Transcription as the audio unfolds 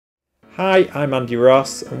Hi, I'm Andy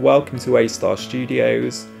Ross and welcome to Astar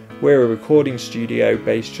Studios. We're a recording studio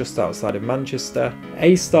based just outside of Manchester.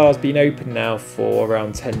 Astar's been open now for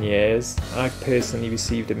around 10 years. I've personally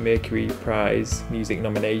received a Mercury Prize music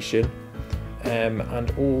nomination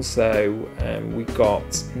and also we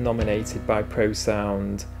got nominated by Pro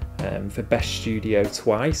Sound for Best Studio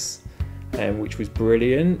twice, which was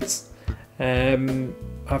brilliant.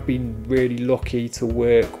 I've been really lucky to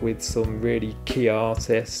work with some really key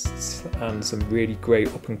artists and some really great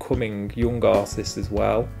up-and-coming young artists as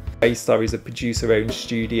well. Astar is a producer-owned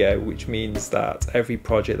studio, which means that every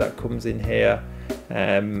project that comes in here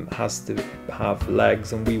has to have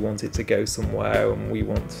legs, and we want it to go somewhere, and we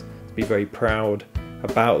want to be very proud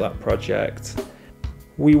about that project.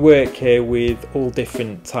 We work here with all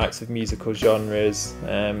different types of musical genres,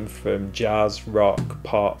 from jazz, rock,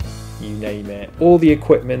 pop, you name it. All the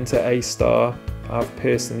equipment at Astar I've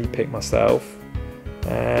personally picked myself.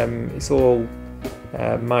 It's all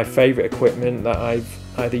my favourite equipment that I've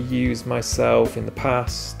either used myself in the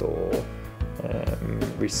past or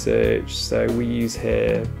researched. So we use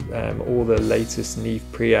here all the latest Neve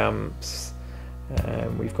preamps.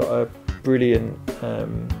 We've got a brilliant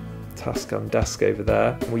Tascam desk over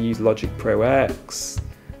there. We use Logic Pro X.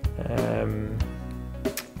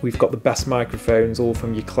 We've got the best microphones, all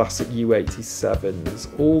from your classic U87s.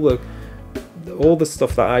 All the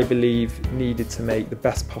stuff that I believe needed to make the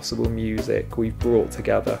best possible music we've brought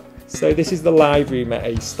together. So this is the live room at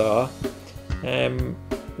Astar.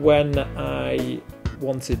 When I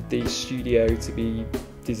wanted the studio to be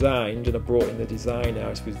designed and I brought in the designer, I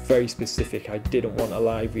was very specific. I didn't want a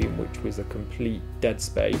live room which was a complete dead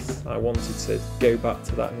space. I wanted to go back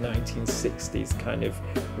to that 1960s kind of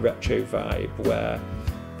retro vibe where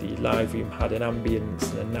the live room had an ambience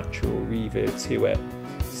and a natural reverb to it.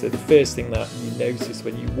 So the first thing that you notice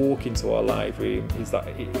when you walk into our live room is that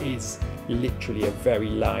it is literally a very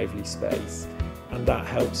lively space, and that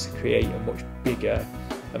helps create a much bigger,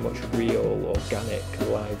 a much real, organic,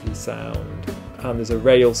 lively sound. And there's a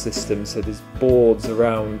rail system, so there's boards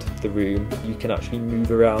around the room. You can actually move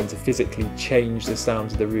around to physically change the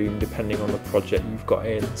sound of the room depending on the project you've got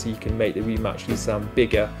in, so you can make the room actually sound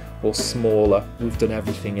bigger or smaller. We've done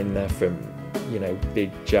everything in there from, you know,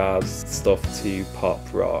 big jazz stuff to pop,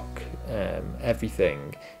 rock,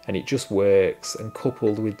 everything, and it just works. And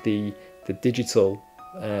coupled with the digital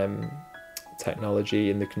technology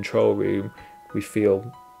in the control room, we feel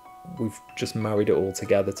we've just married it all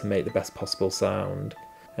together to make the best possible sound.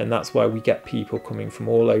 And that's why we get people coming from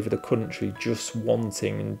all over the country just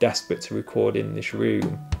wanting and desperate to record in this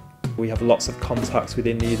room. We have lots of contacts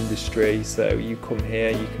within the industry, so you come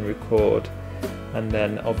here, you can record, and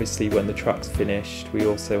then obviously when the track's finished we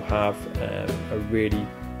also have a really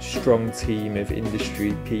strong team of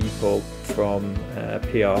industry people, from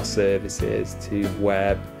PR services to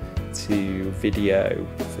web to video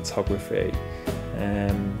photography,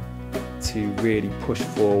 to really push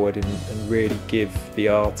forward and really give the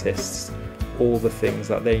artists all the things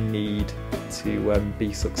that they need to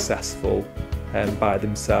be successful by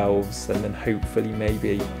themselves, and then hopefully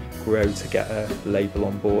maybe grow to get a label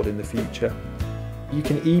on board in the future. You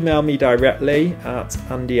can email me directly at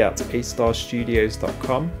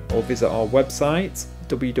andy@astarstudios.com or visit our website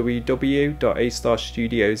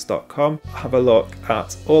www.astarstudios.com. Have a look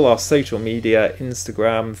at all our social media,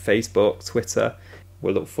 Instagram, Facebook, Twitter.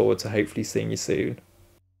 We'll look forward to hopefully seeing you soon.